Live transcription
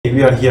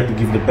We are here to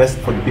give the best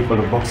for the people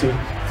of boxing,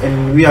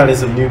 and we are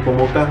as a new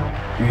promoter.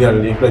 We are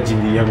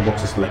encouraging the young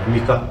boxers like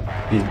Mika.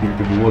 He's been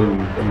to the world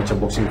amateur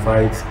boxing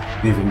fights.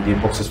 We have the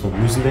boxers from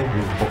New Zealand,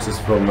 we have boxers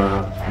from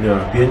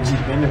Fiji,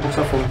 and the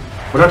boxer from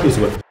Brazil as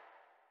well.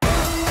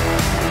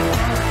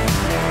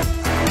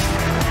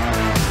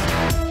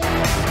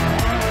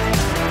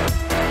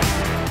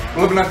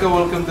 Hello Benaka,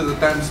 welcome to the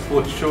Time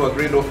Sports Show. A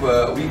great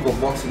week of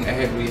boxing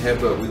ahead. We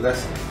have with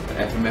us the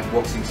FMF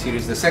Boxing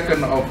Series, the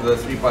second of the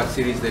three-part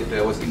series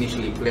that was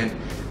initially planned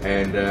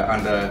and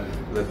under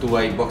the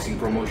Tuai Boxing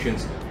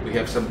Promotions. We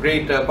have some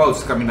great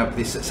bouts coming up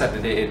this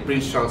Saturday at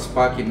Prince Charles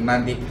Park in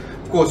Nandi.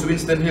 Of course,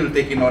 Winston Hill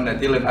taking on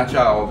Dylan Archer,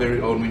 our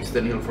very own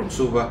Winston Hill from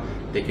Suva,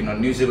 taking on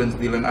New Zealand's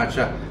Dylan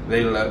Archer.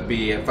 They'll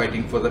be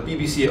fighting for the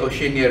PBC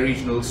Oceania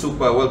Regional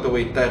Super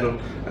Welterweight title.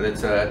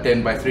 That's a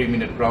 10 by 3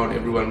 minute round.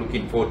 Everyone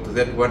looking forward to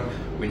that one.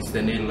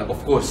 Winston Hill,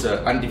 of course,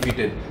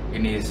 undefeated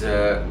in his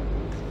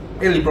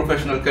early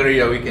professional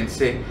career, we can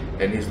say,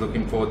 and he's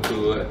looking forward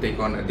to take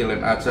on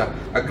Dylan Archer.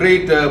 A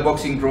great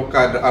boxing draw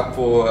card up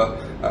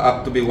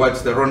to be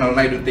watched. The Ronald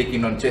Naidu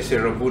taking on Chese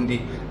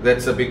Ravundi.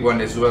 That's a big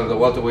one as well. The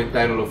welterweight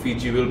title of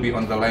Fiji will be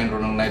on the line.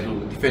 Ronald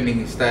Naidu defending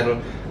his title.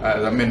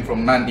 The man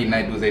from Nandi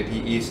Naidu that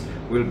he is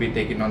will be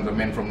taking on the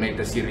man from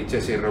Naitasiri,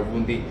 Chese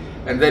Ravundi.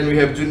 And then we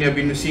have Junior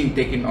Binu Singh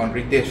taking on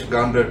Ritesh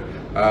Gounder.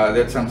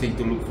 That's something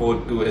to look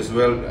forward to as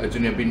well.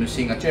 Junior Binu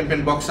Singh, a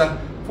champion boxer.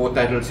 4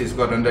 titles he's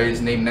got under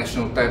his name,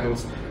 national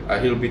titles.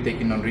 He'll be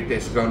taking on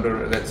Ritesh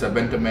Gounder. That's a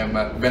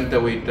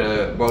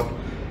bantamweight bout.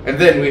 And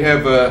then we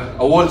have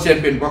a world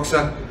champion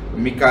boxer,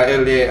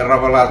 Mikaele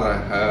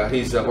Ravalada.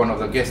 He's one of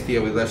the guests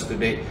here with us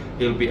today.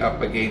 He'll be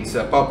up against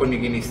Papua New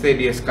Guinea's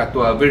Thaddeus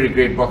Katua, a very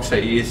great boxer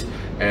he is,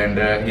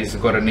 and he's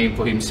got a name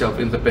for himself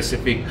in the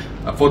Pacific.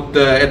 Fought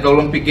at the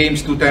Olympic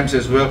Games 2 times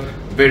as well.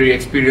 Very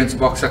experienced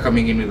boxer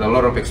coming in with a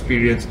lot of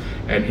experience,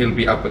 and he'll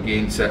be up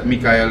against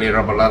Mikaele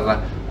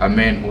Ravalada, a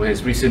man who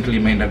has recently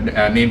made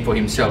a name for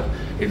himself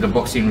in the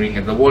boxing ring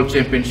at the World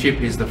Championship.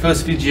 He's the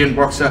first Fijian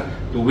boxer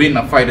to win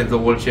a fight at the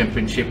World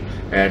Championship,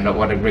 and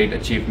what a great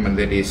achievement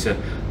that is.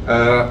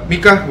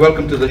 Mika,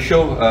 welcome to the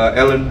show.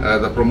 Alan,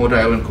 the promoter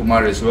Alan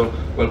Kumar as well,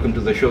 welcome to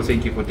the show.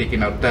 Thank you for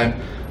taking out time.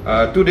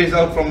 2 days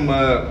out from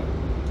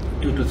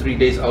 2 to 3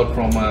 days out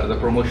from the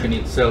promotion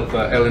itself.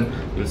 Alan,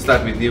 we'll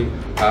start with you.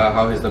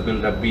 How has the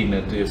build-up been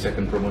to your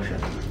second promotion?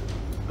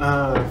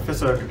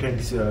 First of all, I thank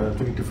this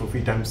 24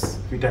 three times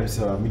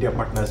media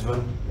partner as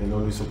well, and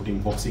always supporting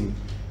boxing.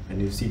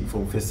 And you've seen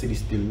from first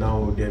series till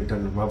now, they have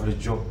done a marvelous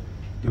job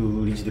to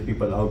reach the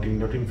people out in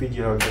not in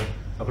Fiji, or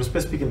across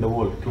Pacific in the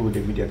world through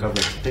the media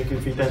coverage. Thank you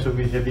 3 times for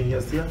having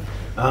us here.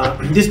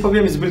 This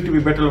program is built to be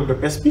Battle of the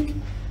Pacific,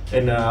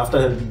 and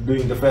after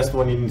doing the first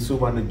one in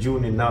Suva in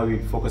June, and now we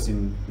focus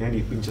in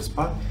Nandi Princes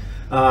Park.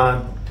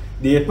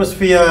 The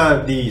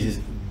atmosphere, the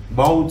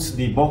bouts,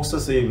 the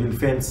boxers, the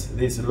fans,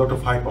 there's a lot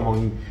of hype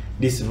among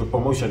this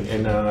promotion,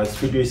 and as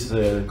 3 days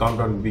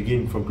countdown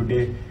begin from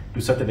today to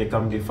Saturday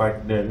come the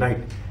fight the night.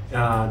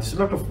 There's a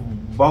lot of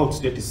bouts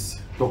that is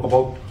talk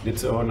about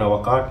that's on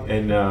our card,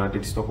 and that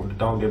is talk of the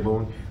town.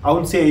 I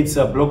wouldn't say it's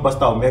a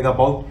blockbuster or mega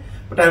bout,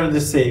 but I will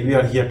just say we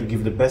are here to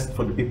give the best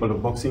for the people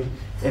of boxing,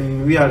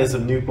 and we are as a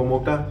new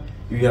promoter.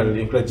 We are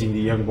encouraging the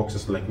young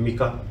boxers like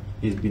Mika.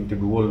 He's been to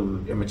the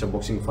world amateur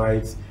boxing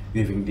fights.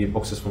 We have the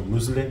boxers from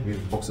New Zealand, we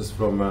have boxers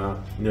from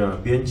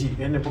PNG,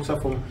 and a boxer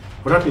from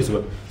Brazil as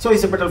well. So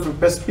it's a battle for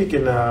Pacific,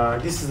 and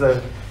this is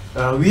a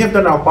we have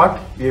done our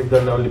part. We have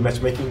done our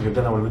matchmaking. We have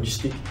done our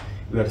logistics.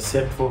 We are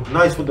set for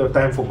now. It's for the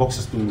time for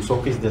boxers to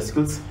showcase their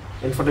skills,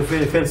 and for the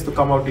fans to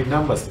come out in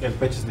numbers and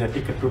purchase their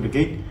ticket through the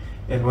gate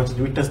and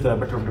witness the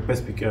Battle of the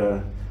Pacific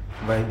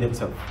by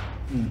themselves.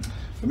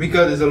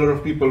 Mika, there's a lot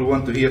of people who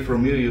want to hear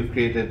from you. You've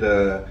created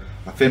a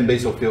fan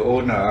base of your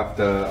own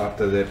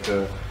after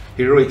that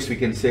heroics, we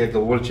can say, at the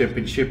World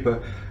Championship.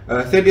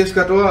 Thaddeus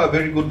Katua, a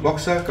very good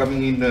boxer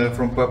coming in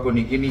from Papua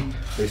New Guinea.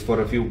 He's fought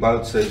a few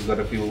bouts. He's got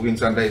a few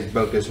wins under his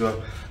belt as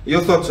well. Your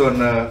thoughts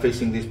on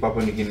facing this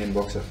Papua New Guinean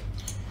boxer?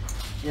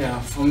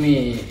 Yeah, for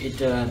me, it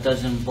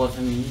doesn't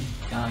bother me.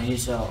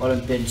 He's an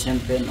Olympian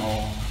champion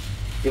or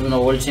even a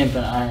world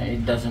champion.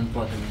 It doesn't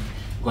bother me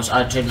because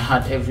I train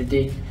hard every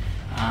day.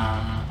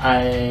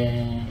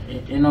 I,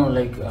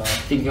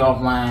 thinking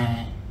of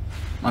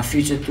my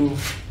future too,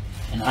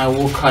 and I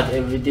work hard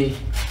every day,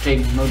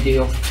 train no day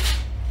off,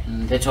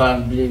 and that's why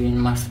I'm believing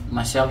in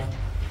myself.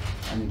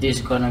 And this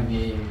is gonna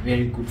be a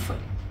very good fight.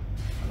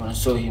 I'm gonna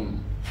show him.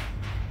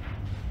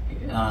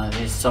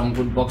 There's some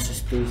good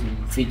boxers too in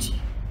Fiji.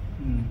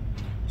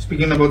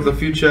 Speaking about the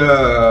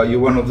future, you're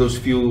one of those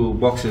few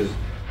boxers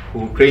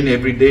who train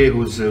every day,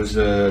 who's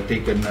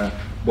taken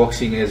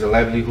boxing as a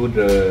livelihood.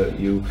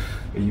 You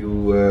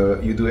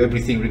do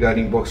everything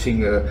regarding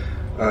boxing.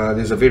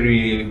 There's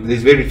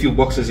very few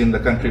boxers in the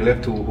country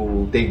left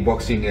who take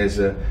boxing as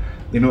a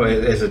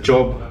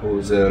job,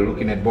 who's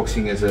looking at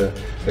boxing as a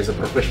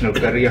professional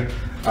career.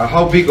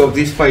 How big of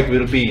this fight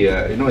will be,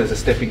 as a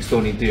stepping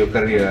stone into your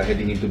career,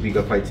 heading into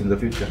bigger fights in the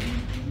future?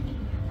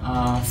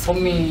 For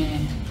me,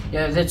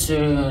 yeah, that's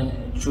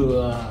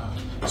true.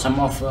 Some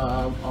of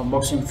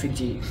boxing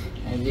Fiji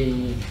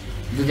they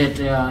do that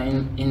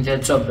in their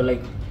job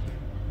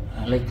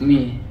like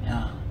me.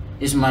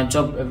 It's my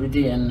job every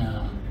day, and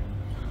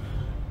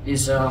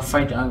this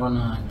fight I'm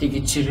gonna take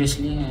it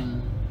seriously,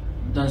 and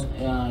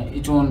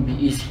it won't be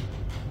easy.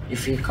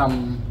 If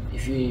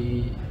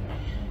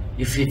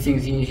he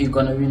thinks he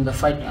gonna win the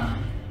fight,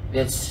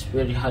 that's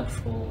very hard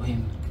for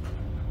him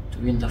to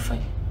win the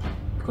fight,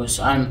 because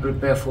I'm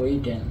prepared for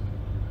it, and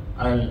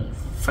I'll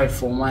fight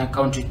for my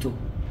country too.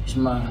 It's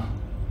my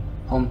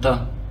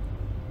hometown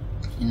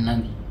in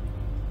Nandi.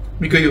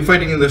 Mika, you're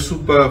fighting in the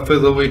super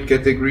featherweight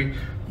category.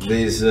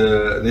 There's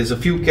a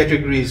few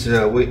categories,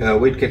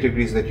 weight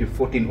categories that you've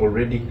fought in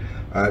already.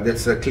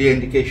 That's a clear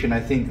indication, I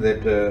think,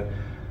 that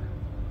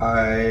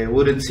I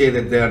wouldn't say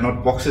that there are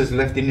not boxers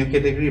left in your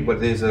category, but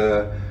there's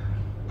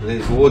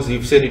words,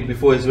 you've said it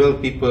before as well,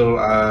 people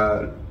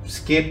are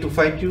scared to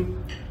fight you.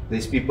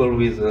 There's people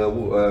with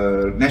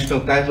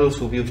national titles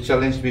who you've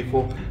challenged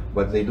before,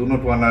 but they do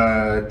not want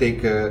to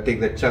take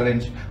that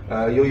challenge.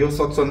 Your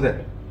thoughts on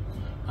that?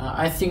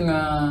 I think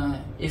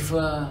if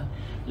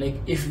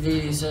there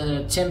is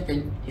a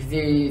champion, if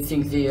they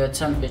think they are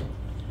champion,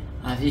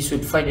 they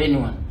should fight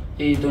anyone.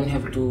 They don't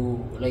have to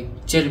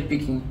cherry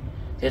picking.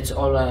 That's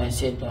all I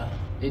said.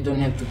 They don't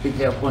have to pick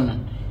their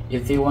opponent.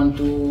 If they want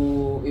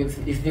to,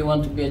 if they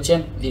want to be a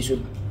champ, they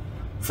should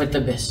fight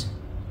the best.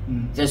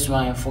 That's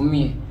for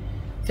me.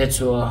 That's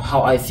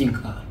how I think.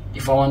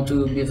 If I want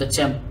to be the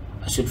champ,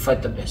 I should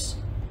fight the best.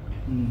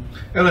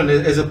 Alan,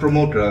 as a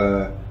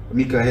promoter,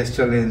 Mika has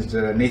challenged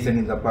Nathan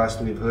in the past.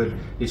 We've heard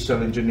his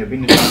challenge Junior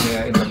Binnigan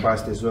in the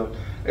past as well.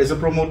 As a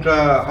promoter,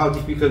 how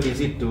difficult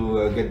is it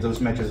to get those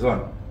matches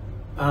on?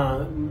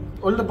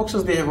 All the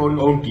boxers, they have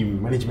own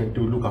team management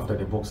to look after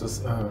the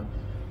boxers.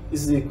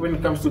 When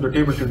it comes to the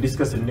table to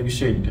discuss and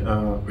negotiate,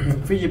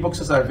 Fiji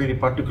boxers are very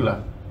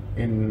particular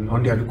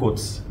on their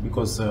records,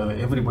 because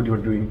everybody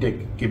want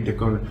to keep the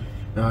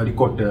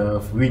record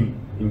of win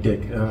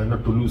intake,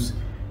 not to lose.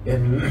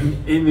 And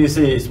in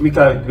say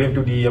Mika went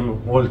to the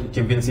World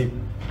Championship,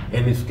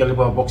 and his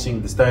caliber of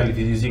boxing, the style if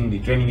he's using, the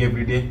training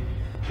every day,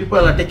 people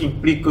are taking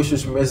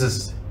precautious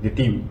measures, the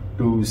team,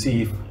 to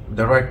see if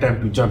the right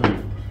time to jump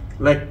in.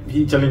 Like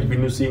he challenged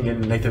Binu Singh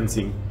and Nathan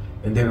Singh,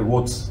 and there are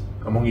votes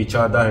among each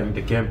other in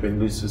the camp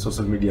and this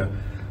social media.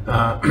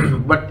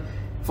 But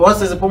for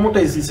us as a promoter,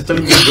 it's a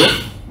challenging job.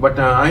 But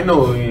I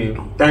know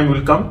time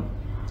will come.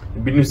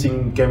 Binu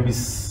Singh camp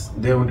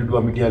they want to do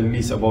a media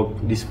release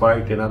about this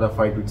fight, another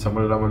fight with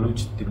Samal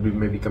Ramanuj. It will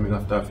maybe coming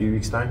after a few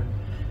weeks' time.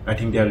 I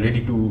think they are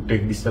ready to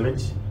take this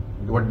challenge.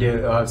 What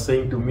they are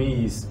saying to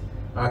me is,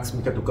 ask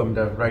Mika to come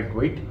the right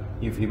weight.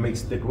 If he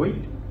makes that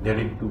weight, they are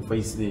ready to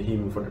face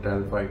him for the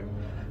title fight.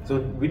 So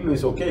Binu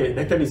is okay.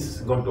 Nathan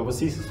is gone to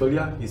overseas,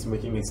 Australia. He's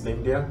making his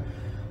name there.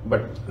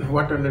 But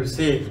what I want to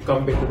say, to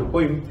come back to the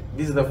point,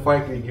 this is the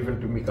fight we given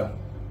to Mika.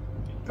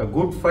 A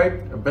good fight,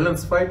 a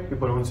balanced fight.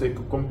 People won't say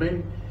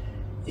complain.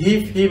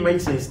 If he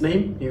makes his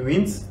name, he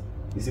wins,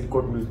 his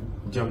record will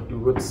jump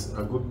towards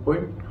a good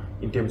point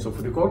in terms of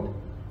record.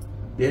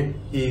 Then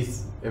he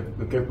is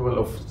capable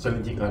of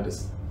challenging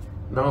others.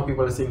 Now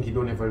people are saying he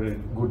don't have a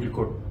good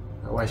record.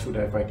 Why should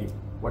I fight him?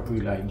 What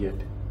will I get?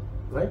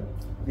 Right?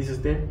 This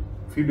is then.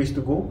 Few days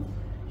to go.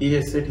 He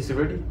has said he's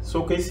ready.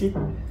 Showcase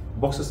him.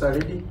 Boxers are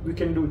ready. We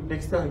can do it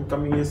next time. In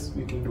coming years,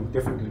 we can do.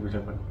 Definitely will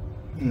happen.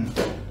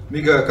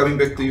 Mika, coming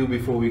back to you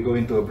before we go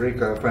into a break,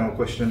 final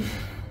question.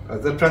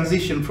 The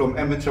transition from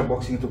amateur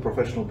boxing to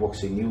professional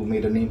boxing, you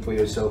made a name for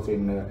yourself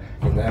in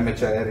the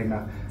amateur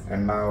arena,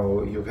 and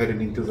now you've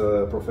headed into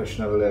the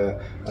professional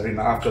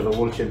arena after the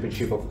World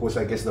Championship. Of course,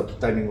 I guess the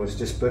timing was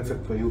just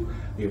perfect for you.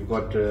 You've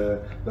got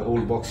the whole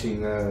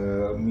boxing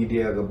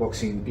media, the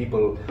boxing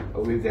people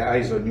with their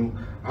eyes on you.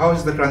 How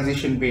has the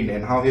transition been,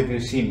 and how have you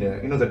seen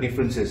the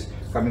differences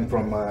coming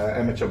from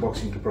amateur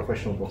boxing to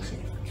professional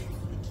boxing?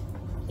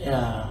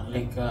 Yeah,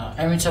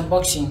 amateur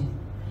boxing,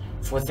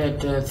 for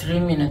that 3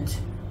 minutes,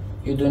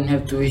 you don't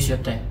have to waste your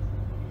time.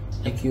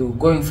 You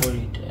going for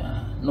it,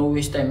 no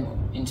waste time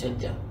inside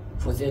there.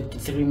 For that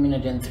 3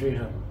 minutes and 3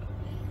 rounds,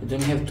 you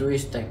don't have to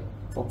waste time.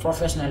 For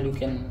professional, you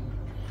can,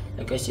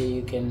 like I say,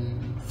 you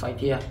can fight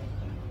here.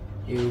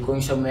 You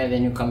going somewhere,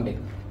 then you come back.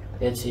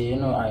 That's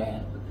the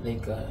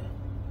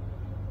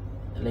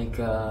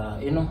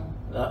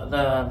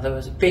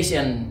pace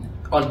and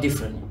all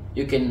different.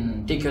 You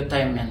can take your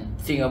time and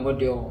think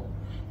about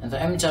and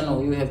the amateur,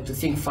 no, you have to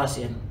think fast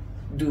and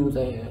do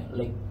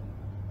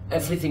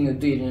everything you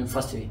do it in a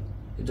fast way.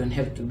 You don't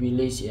have to be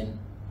lazy, and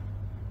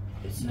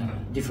it's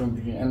different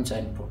between amateur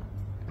and pro.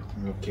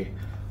 Okay.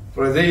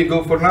 Well, there you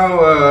go for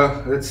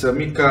now. That's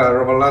Mika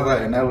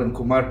Ravalada and Alan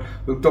Kumar.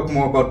 We'll talk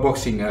more about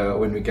boxing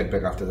when we get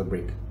back after the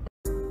break.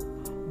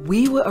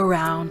 We were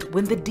around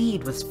when the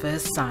deed was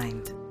first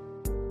signed.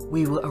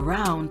 We were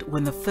around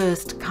when the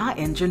first car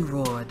engine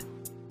roared.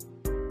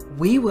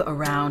 We were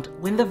around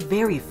when the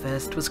very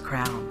first was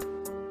crowned.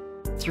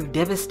 Through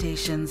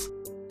devastations,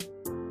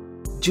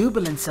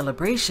 jubilant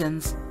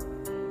celebrations,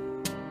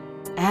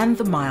 and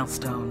the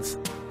milestones.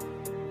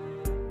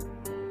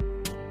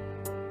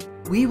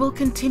 We will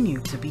continue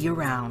to be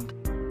around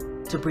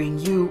to bring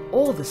you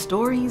all the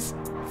stories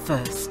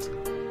first.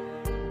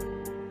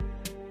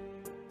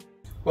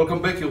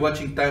 Welcome back, you're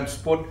watching Time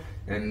Sport,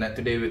 and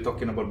today we're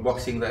talking about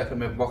boxing, the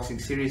FMF Boxing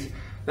Series.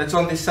 That's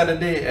on this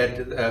Saturday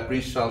at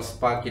Prince Charles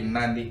Park in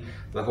Nandi,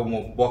 the home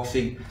of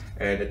boxing.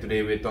 And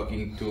today we're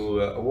talking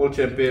to a world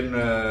champion,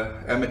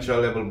 amateur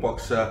level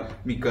boxer,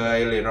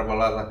 Mikaele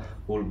Ravalada,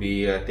 who will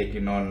be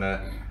taking on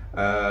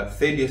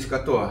Thaddeus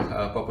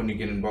Katoa, Papua New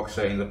Guinean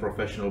boxer in the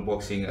professional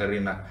boxing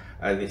arena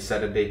this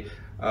Saturday.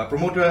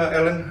 Promoter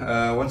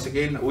Alan, once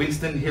again,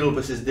 Winston Hill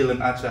versus Dylan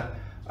Archer.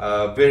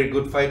 Very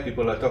good fight,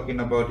 people are talking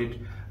about it.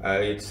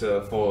 It's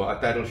for a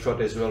title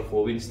shot as well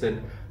for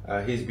Winston.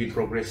 He's been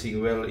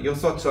progressing well. Your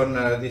thoughts on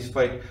this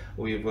fight?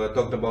 We've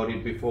talked about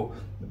it before,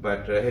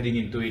 but heading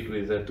into it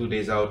with 2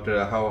 days out,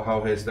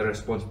 how has the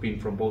response been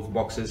from both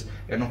boxers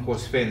and of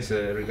course fans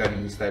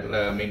regarding this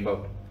title, main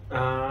bout?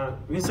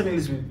 Winston Hill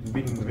has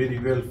been very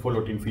well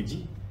followed in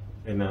Fiji,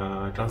 and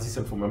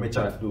transition from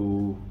amateur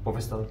to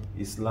professional.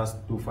 His last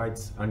 2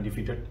 fights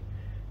undefeated.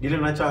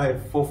 Dylan Archer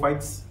had 4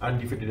 fights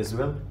undefeated as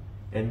well,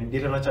 and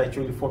Dylan Archer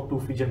actually fought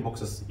 2 Fijian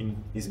boxers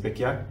in his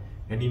backyard,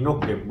 and he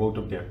knocked them, both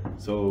of them.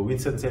 So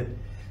Winston said,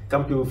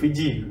 come to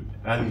Fiji,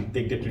 I'll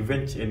take that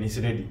revenge, and he's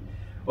ready.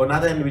 On the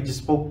other hand, we just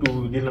spoke to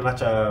Dylan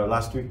Archer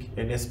last week,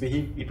 and as per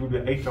him, it will be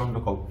an 8-round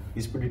knockout.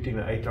 He's predicting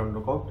an 8-round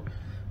knockout,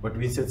 but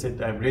Winston said,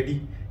 I'm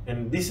ready,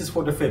 and this is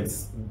for the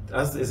fans.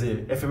 Us as a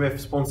FMF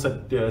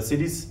sponsored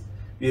series,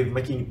 we are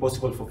making it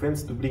possible for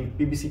fans to bring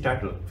PBC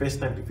title, first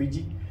time to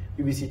Fiji.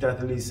 PBC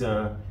title is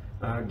the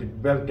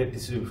belt that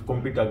is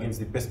compete against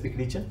the Pacific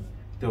region.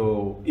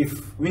 So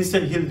if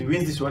Winston Hill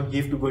wins this one, he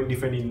have to go and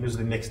defend in New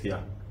Zealand next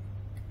year.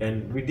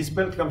 And with this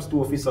belt comes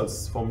 2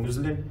 officials from New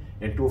Zealand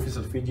and 2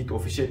 officials Fiji to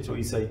officiate. So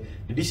it's the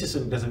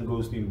decision doesn't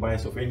go to the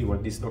bias of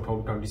anyone. This is not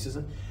hometown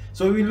decision.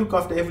 So we look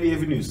after every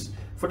avenues.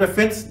 For the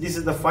fans, this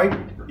is the fight.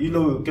 You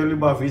know,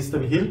 caliber of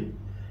Winston Hill,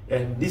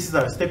 and this is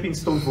a stepping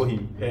stone for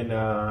him, and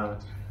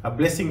a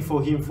blessing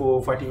for him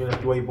for fighting in a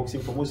 2A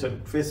boxing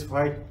promotion. First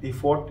fight he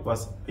fought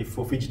was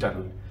for Fiji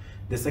title.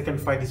 The second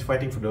fight is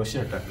fighting for the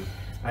Oceania title.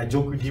 I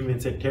joked with him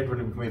and said third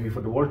one maybe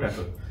for the world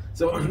title.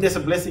 So there's a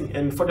blessing,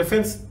 and for the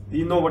fans,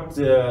 you know what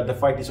the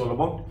fight is all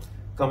about.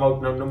 Come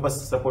out now,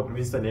 numbers support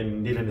Winston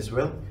and Dylan as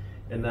well,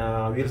 and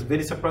we are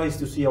very surprised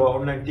to see our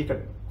online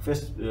ticket.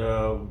 First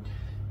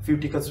few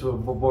tickets were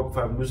bought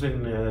from New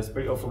Zealand,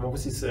 from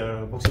overseas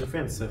boxing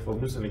fans from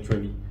New Zealand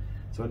actually.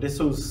 So this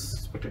shows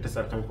spectators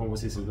are coming from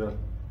overseas as well.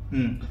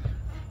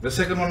 The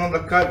second one on the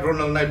card,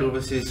 Ronald Naidu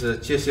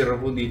versus Chese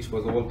Ravundi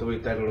for the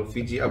welterweight title of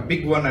Fiji. A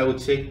big one, I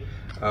would say.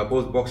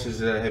 Both boxers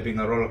having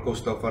a roller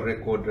coaster of a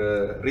record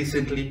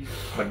recently,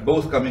 but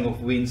both coming off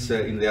wins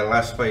in their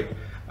last fight.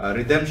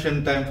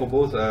 Redemption time for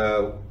both.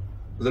 The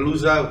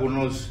loser, who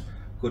knows,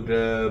 could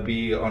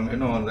be on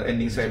the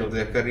ending side of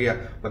their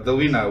career, but the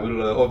winner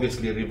will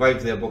obviously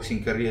revive their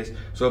boxing careers.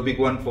 So a big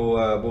one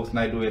for both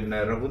Naidu and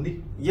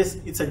Ravundi. Yes,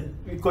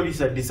 we call it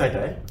a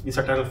decider. It's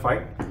a title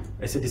fight.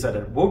 It's a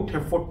decider. Both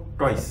have fought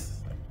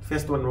twice.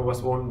 First one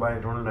was won by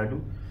Ronald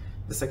Naidu.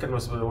 The second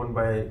was won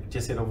by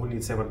Chese Ravundi in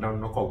 7-round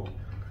knockout.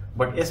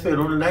 But as for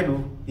Ronald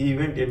Naidu, he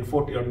went and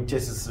fought on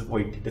Chese's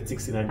weight, that's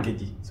 69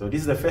 kg. So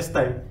this is the first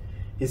time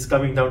he's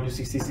coming down to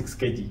 66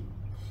 kg.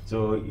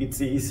 So it's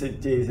the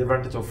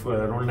advantage of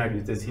Ronald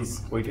Naidu, it's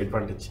his weight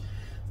advantage.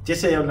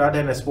 Chese, on the other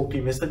hand, I spoke to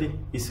him yesterday.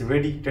 He's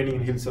ready, training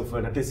in hills of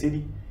Nate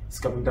City. He's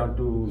coming down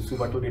to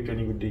Subatone,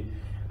 training with the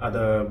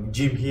other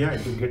gym here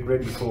to get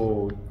ready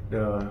for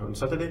on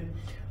Saturday.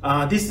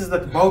 This is the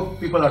bout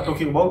people are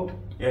talking about,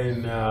 and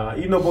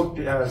you know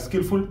about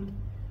skillful,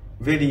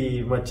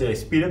 very much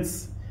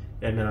experience,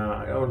 and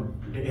on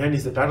hand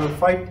is the title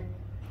fight.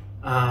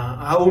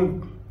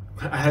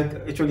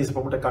 Actually, as a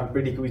promoter, can't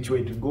predict which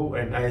way to go,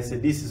 and I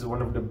said this is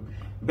one of the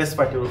best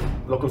fight,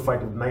 local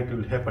fight of the night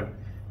will happen,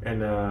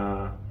 and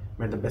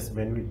when the best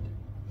man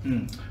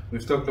win.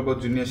 We've talked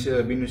about Junior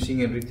Binu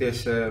Singh and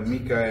Ritesh,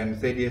 Mika and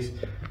Thaddeus.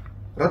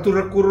 Ratu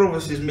Rakuro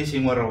versus Messi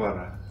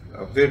Warawara,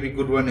 a very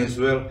good one as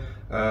well.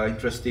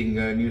 Interesting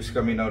news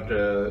coming out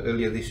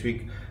earlier this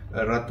week.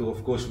 Ratu,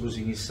 of course,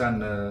 losing his son,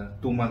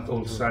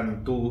 2-month-old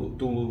son,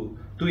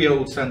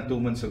 2-year-old son 2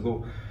 months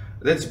ago.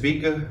 That's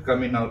big,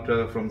 coming out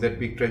from that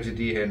big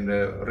tragedy and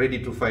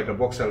ready to fight a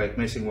boxer like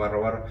Messi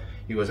Warawara.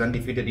 He was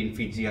undefeated in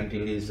Fiji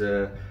until his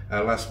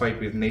last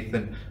fight with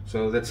Nathan.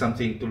 So that's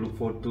something to look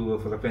forward to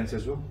for the fans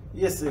as well.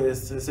 Yes,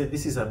 so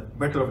this is a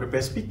battle of the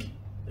Pacific,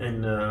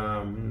 and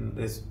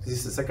this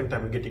is the second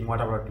time we're getting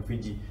Warawara to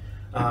Fiji.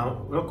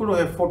 Rakuro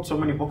have fought so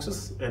many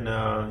boxers,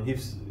 and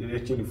he's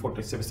actually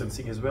fought Sebastian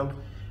Singh as well,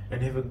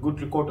 and have a good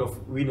record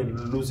of win and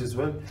lose as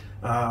well.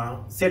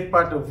 Sad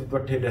part of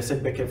what the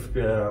setback have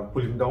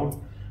pulled him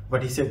down,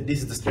 but he said this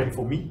is the strength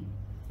for me,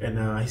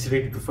 and he's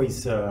ready to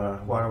face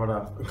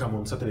Warawara come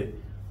on Saturday.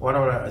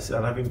 Warawara is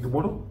arriving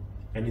tomorrow,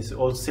 and is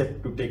all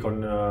set to take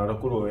on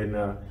Rakuro,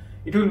 and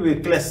it will be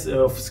a clash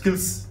of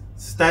skills,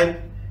 style,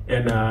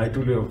 and it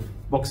will be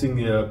boxing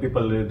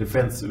people, the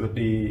fans, will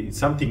be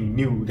something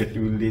new that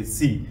you will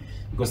see,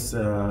 because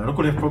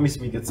Rakuro have promised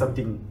me that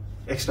something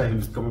extra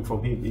is coming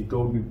from him. It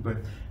told me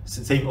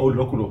saying old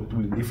Rakuro, it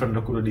will be different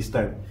Rakuro this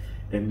time,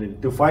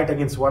 And to fight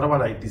against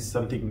Warawara, it is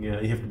something you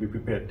have to be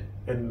prepared.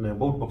 And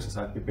both boxers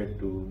are prepared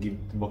to give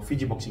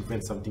Fiji boxing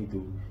fans something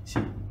to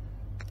see.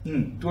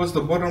 Towards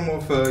the bottom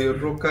of your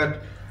draw card,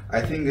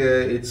 I think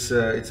it's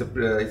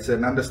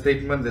an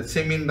understatement that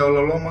Semin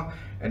Daulaloma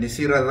and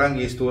Isira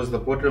Rangi is towards the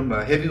bottom.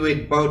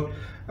 Heavyweight bout,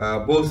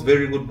 both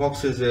very good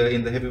boxers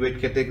in the heavyweight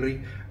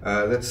category.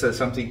 That's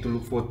something to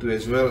look forward to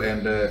as well.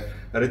 And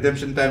a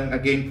redemption time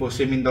again for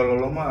Semin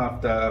Daulaloma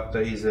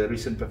after his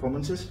recent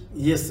performances.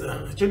 Yes,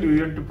 actually we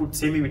want to put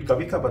Semi with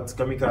Kamika, but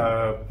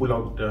Kamika pulled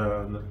out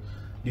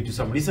due to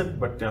some reason.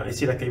 But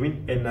Isira came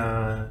in,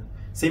 and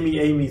Semi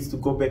aim is to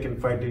go back and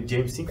fight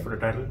James Singh for the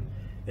title.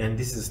 And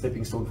this is a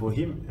stepping stone for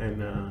him,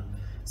 and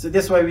so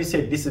that's why we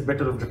said this is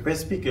battle of the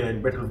Pacific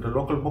and battle of the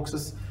local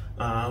boxers.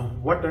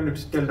 What I need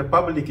to tell the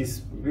public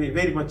is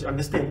very much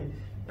understand,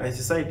 as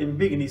I said in the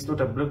beginning, it's not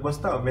a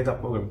blockbuster or mega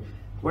program.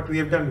 What we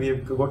have done, we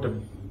have got a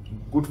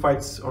good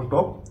fights on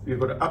top, we've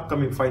got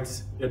upcoming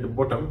fights at the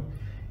bottom.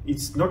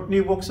 It's not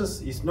new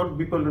boxers, it's not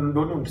people who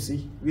don't want to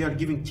see. We are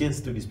giving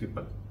chance to these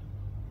people.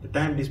 The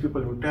time these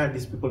people retire,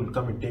 these people will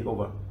come and take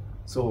over.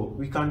 So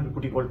we can't be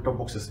putting all top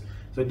boxers.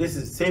 So this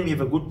is same. You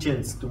have a good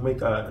chance to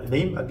make a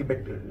name, get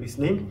back to his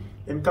name,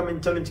 and come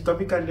and challenge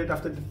Kamika, and then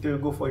after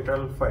that go for a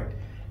title fight.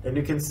 And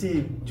you can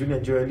see Junior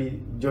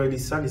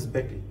Joely's son is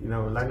back in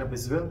our lineup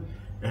as well.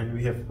 And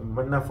we have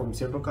Manna from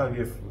Sentoka, we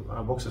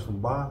have boxers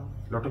from Ba,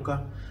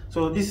 Lotoka.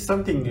 So this is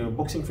something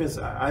boxing fans.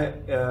 I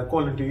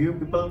call to you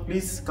people,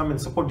 please come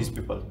and support these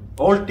people.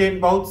 All 10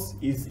 bouts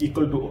is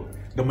equal to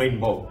the main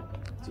bout.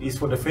 So it's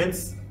for the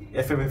fans.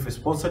 FMF has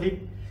sponsored it.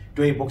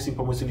 Today boxing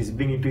promotion is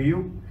bringing to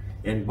you,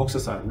 and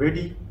boxers are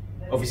ready.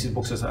 Obviously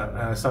boxers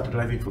are started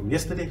arriving from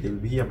yesterday. They will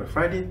be here by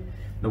Friday.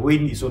 The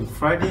weigh-in is on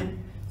Friday.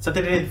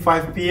 Saturday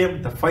 5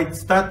 p.m. the fight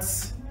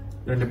starts.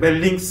 When the bell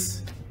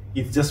rings,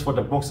 it's just for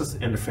the boxers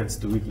and the fans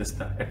to witness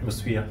the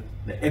atmosphere,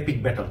 the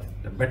epic battle,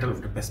 the battle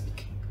of the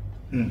Pacific.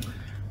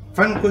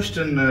 Final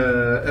question,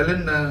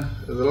 Ellen.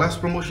 The last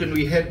promotion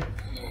we had,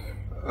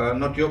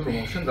 not your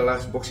promotion, the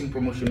last boxing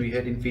promotion we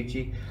had in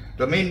Fiji,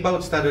 the main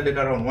bout started at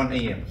around 1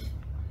 a.m.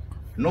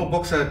 No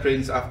boxer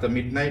trains after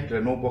midnight.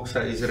 No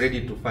boxer is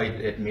ready to fight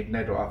at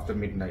midnight or after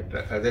midnight.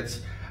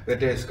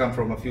 That has come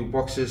from a few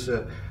boxers.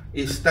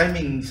 Is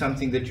timing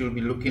something that you'll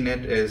be looking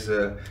at, as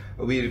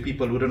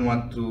people wouldn't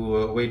want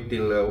to wait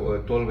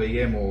till 12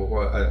 a.m.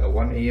 or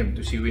 1 a.m.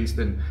 to see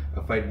Winston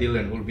fight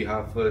Dylan, who'll be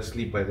half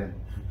asleep by then?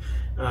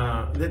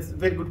 That's a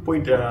very good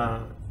point.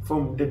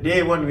 From the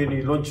day one when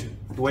we launched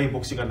Tuai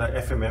Boxing under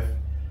FMF,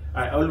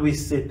 I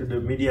always say to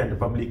the media and the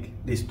public,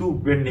 there's two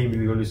brand names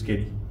we always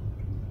carry.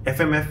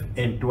 FMF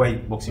and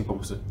Tuai Boxing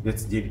Promotion.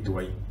 That's JD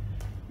Tuai.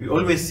 We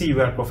always see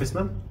we are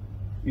professional.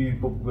 We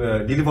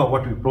deliver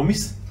what we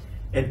promise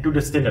and to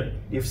the standard.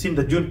 You've seen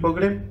the June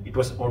program, it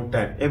was on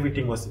time.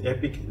 Everything was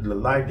epic. The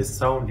light, the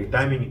sound, the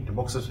timing, the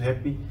boxers were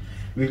happy.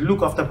 We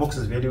look after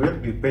boxers very well.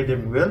 We pay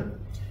them well.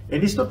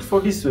 And it's not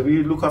for this,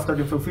 we look after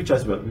them for future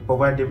as well. We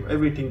provide them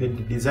everything they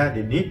desire,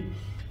 they need.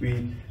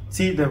 We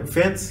see the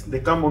fans, they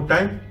come on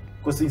time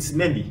because it's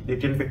Nandi, they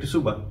turn back to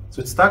Suba.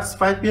 So it starts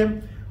 5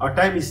 p.m. Our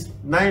time is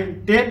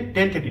 9, 10,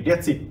 10:30.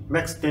 That's it.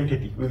 Max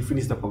 10:30. We'll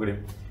finish the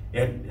program.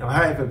 And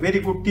I have a very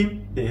good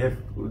team. They are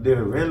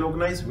well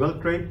organized, well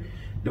trained.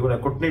 They're gonna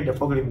coordinate the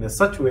program in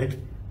such a way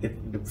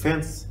that the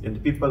fans and the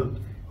people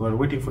who are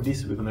waiting for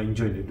this, we're gonna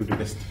enjoy it, do the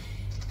best.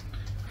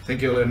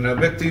 Thank you. And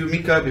back to you,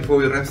 Mika. Before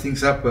we wrap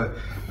things up,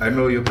 I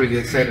know you're pretty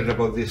excited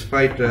about this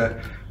fight.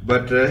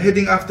 But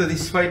heading after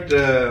this fight,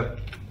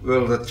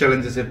 well, the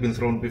challenges have been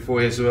thrown before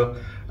as well.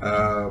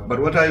 But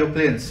what are your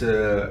plans,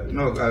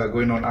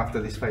 going on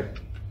after this fight?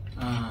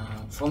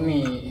 For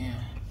me,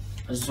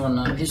 I just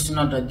wanna, this is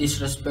not a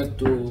disrespect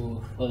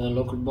for the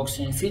local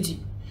boxing in Fiji,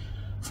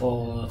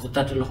 for the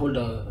title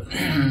holder.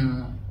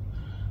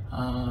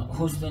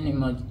 Who's the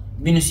name?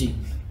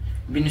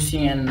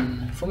 Binusi,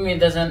 and for me,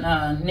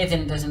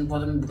 Nathan doesn't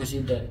bother me because he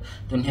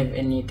don't have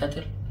any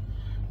title.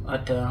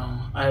 But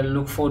I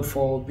look forward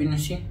for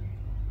Binusi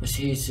because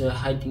he's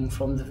hiding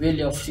from the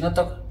valley of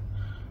Singapore.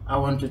 I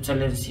want to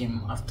challenge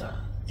him after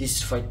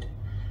this fight,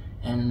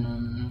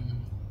 and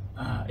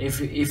if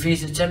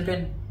he's a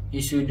champion,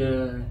 he should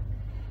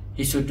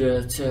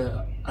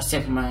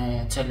accept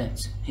my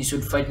challenge. He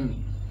should fight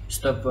me.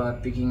 Stop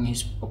picking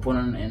his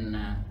opponent and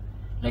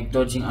like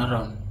dodging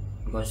around,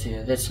 because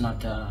that's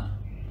not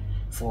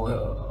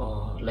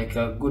for like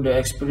a good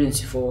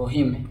experience for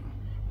him.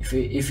 If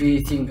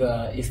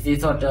they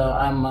thought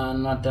I'm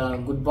not a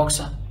good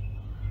boxer,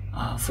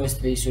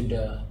 first they should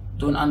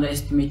don't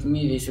underestimate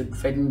me. They should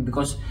fight me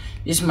because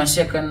this is my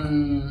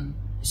second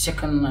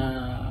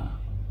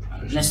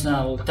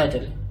national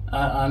title.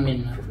 I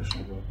mean,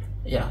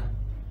 yeah.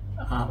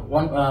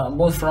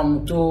 Both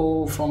from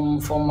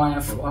my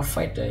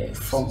fight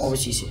from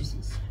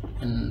overseas.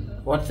 And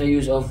what's the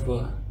use of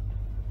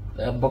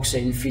a boxer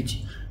in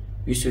Fiji?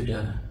 We should,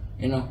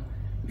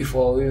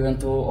 before we went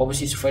to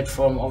overseas fight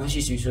from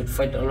overseas, we should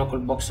fight a local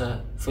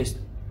boxer first.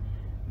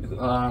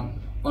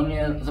 Only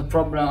the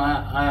problem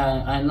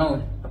I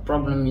know the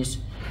problem is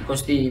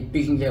because they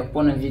picking their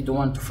opponent. They don't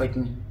want to fight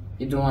me.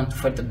 They don't want to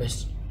fight the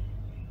best.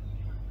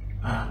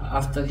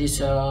 After this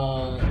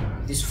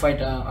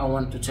fight, I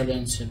want to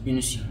challenge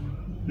Binusi.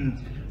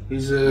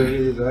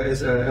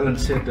 As Alan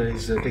said,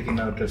 he's taking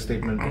out a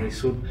statement very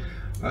soon.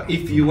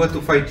 If you were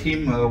to fight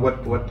him,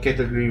 what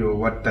category or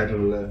what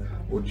title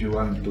would you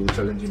want to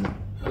challenge him?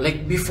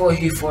 Like before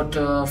he fought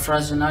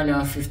Frozen Island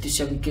on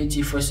 57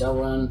 kg, first I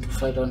want to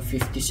fight on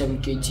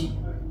 57 kg.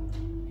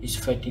 He's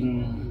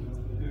fighting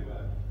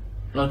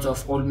lots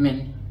of old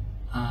men.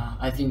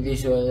 I think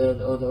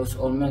those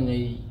old men,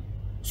 they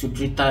should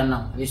retire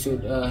now. He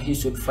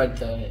should fight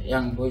the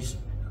young boys,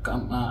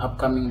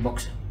 upcoming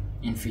boxer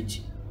in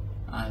Fiji.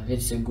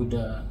 That's a good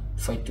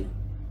fight too,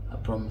 I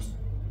promise.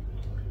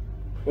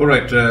 All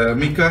right,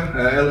 Mika,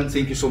 Alan,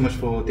 thank you so much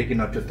for taking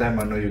out your time.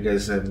 I know you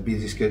guys have a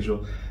busy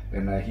schedule,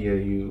 and I hear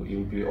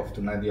you'll be off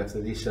tonight after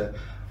this.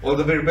 All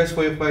the very best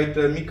for your fight,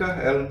 Mika,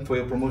 Alan, for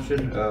your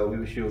promotion. We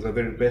wish you the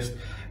very best.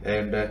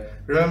 And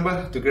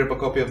remember to grab a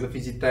copy of the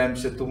Fiji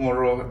Times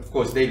tomorrow, of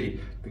course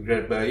daily, to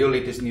grab your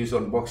latest news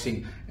on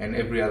boxing and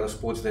every other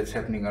sports that's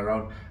happening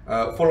around.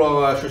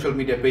 Follow our social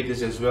media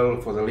pages as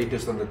well for the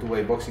latest on the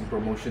two-way boxing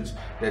promotions.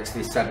 That's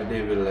this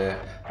Saturday. We'll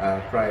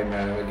try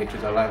and get you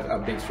the live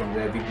updates from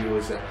their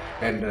videos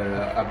and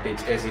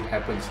updates as it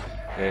happens.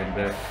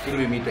 And till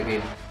we meet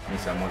again,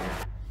 Misa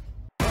Moza.